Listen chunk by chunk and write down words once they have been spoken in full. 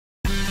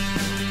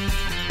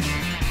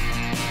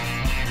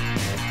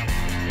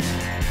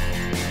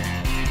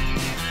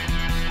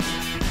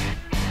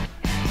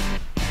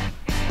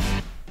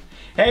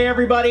Hey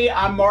everybody,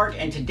 I'm Mark,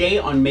 and today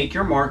on Make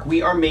Your Mark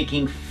we are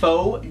making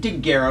faux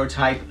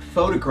daguerreotype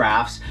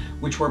photographs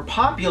which were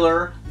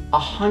popular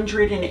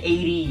 180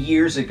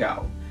 years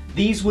ago.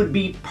 These would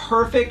be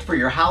perfect for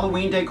your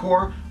Halloween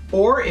decor,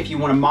 or if you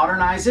want to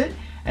modernize it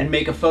and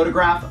make a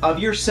photograph of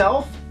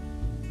yourself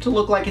to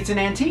look like it's an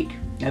antique.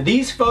 Now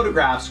these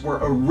photographs were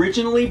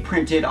originally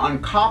printed on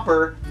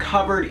copper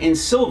covered in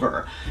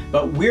silver,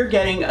 but we're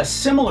getting a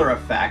similar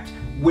effect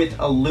with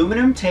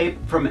aluminum tape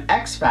from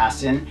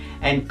X-Fasten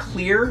and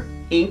Clear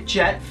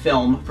Inkjet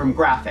Film from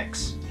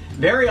Grafix.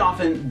 Very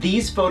often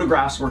these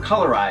photographs were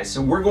colorized,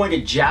 so we're going to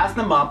jazz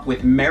them up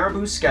with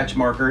marabou sketch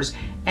markers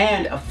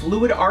and a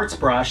fluid arts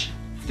brush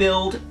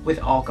filled with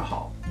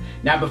alcohol.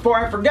 Now before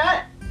I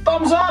forget,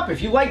 thumbs up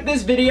if you like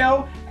this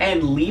video,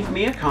 and leave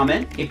me a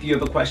comment if you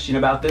have a question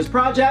about this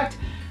project,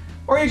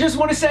 or you just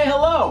want to say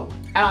hello.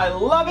 And I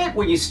love it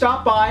when you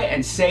stop by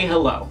and say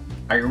hello.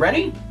 Are you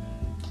ready?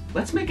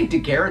 Let's make a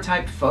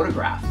daguerreotype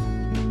photograph.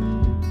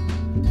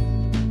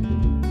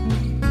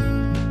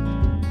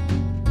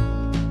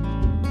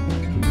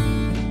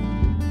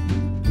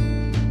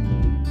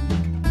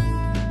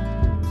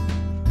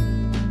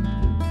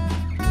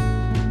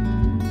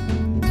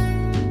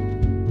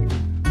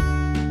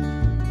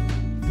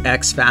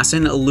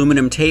 X-Fasten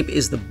aluminum tape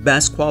is the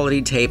best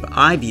quality tape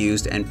I've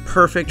used and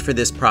perfect for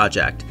this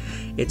project.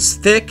 It's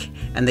thick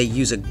and they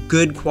use a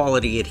good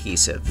quality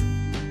adhesive.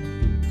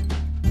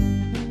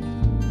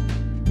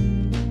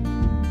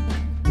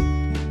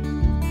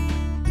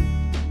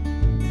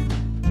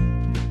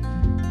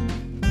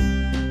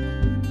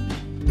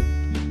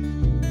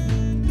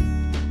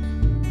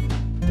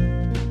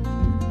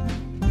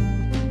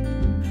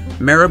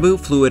 Marabou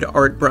fluid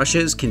art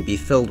brushes can be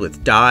filled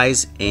with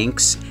dyes,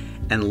 inks,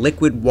 and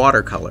liquid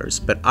watercolors,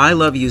 but I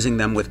love using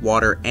them with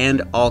water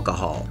and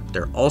alcohol.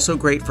 They're also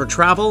great for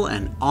travel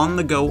and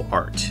on-the-go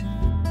art.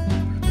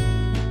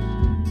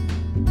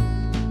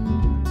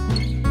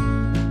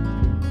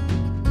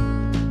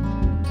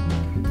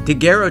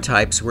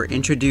 Daguerreotypes were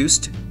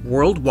introduced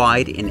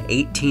worldwide in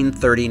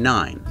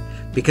 1839.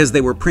 Because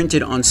they were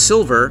printed on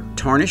silver,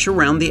 tarnish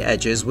around the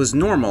edges was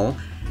normal,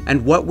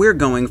 and what we're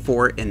going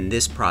for in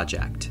this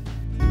project.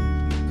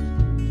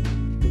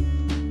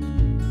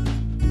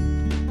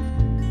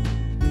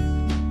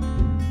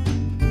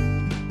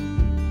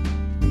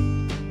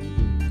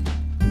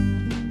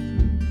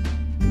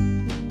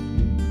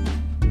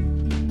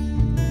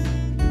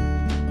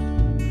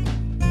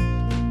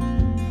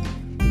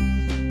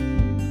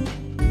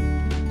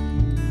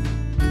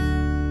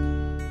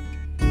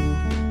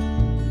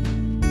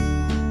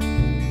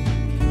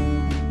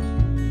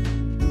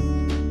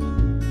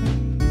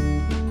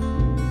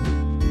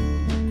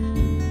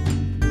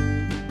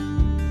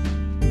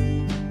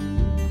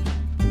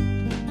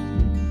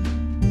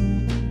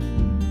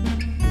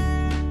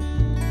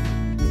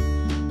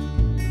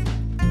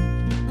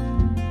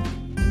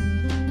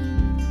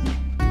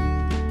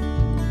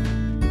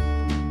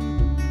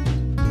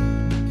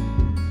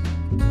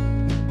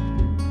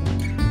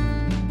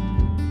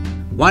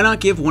 Why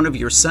not give one of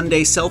your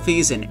Sunday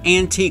selfies an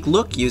antique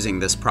look using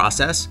this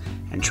process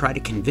and try to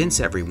convince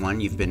everyone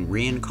you've been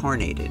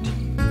reincarnated?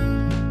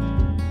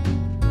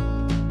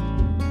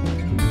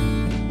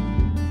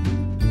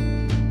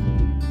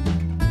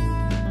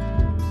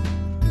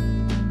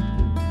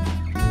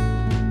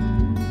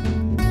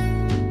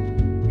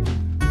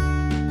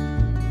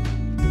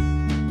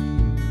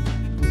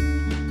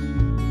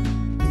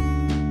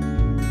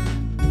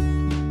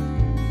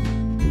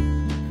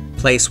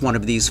 Place one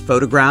of these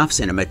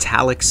photographs in a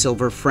metallic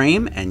silver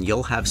frame and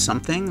you'll have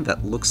something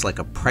that looks like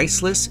a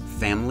priceless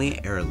family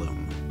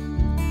heirloom.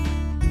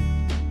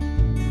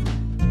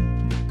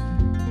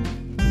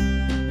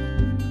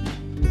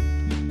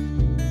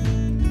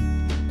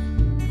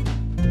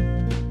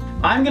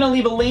 I'm going to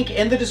leave a link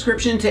in the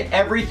description to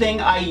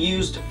everything I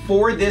used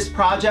for this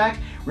project.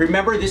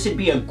 Remember, this would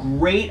be a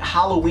great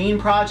Halloween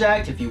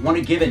project if you want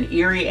to give an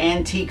eerie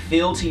antique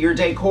feel to your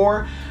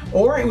decor,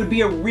 or it would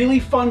be a really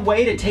fun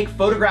way to take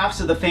photographs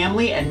of the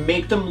family and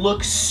make them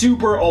look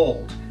super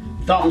old.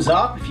 Thumbs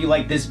up if you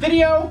like this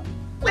video,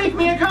 leave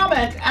me a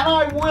comment and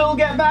I will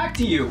get back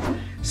to you.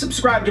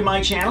 Subscribe to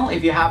my channel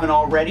if you haven't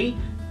already.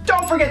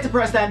 Don't forget to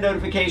press that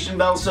notification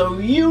bell so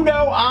you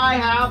know I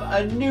have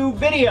a new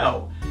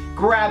video.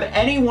 Grab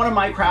any one of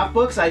my craft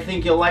books, I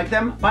think you'll like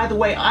them. By the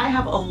way, I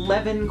have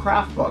 11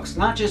 craft books,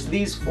 not just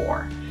these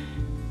 4.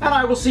 And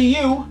I will see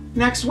you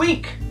next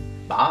week.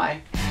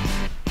 Bye.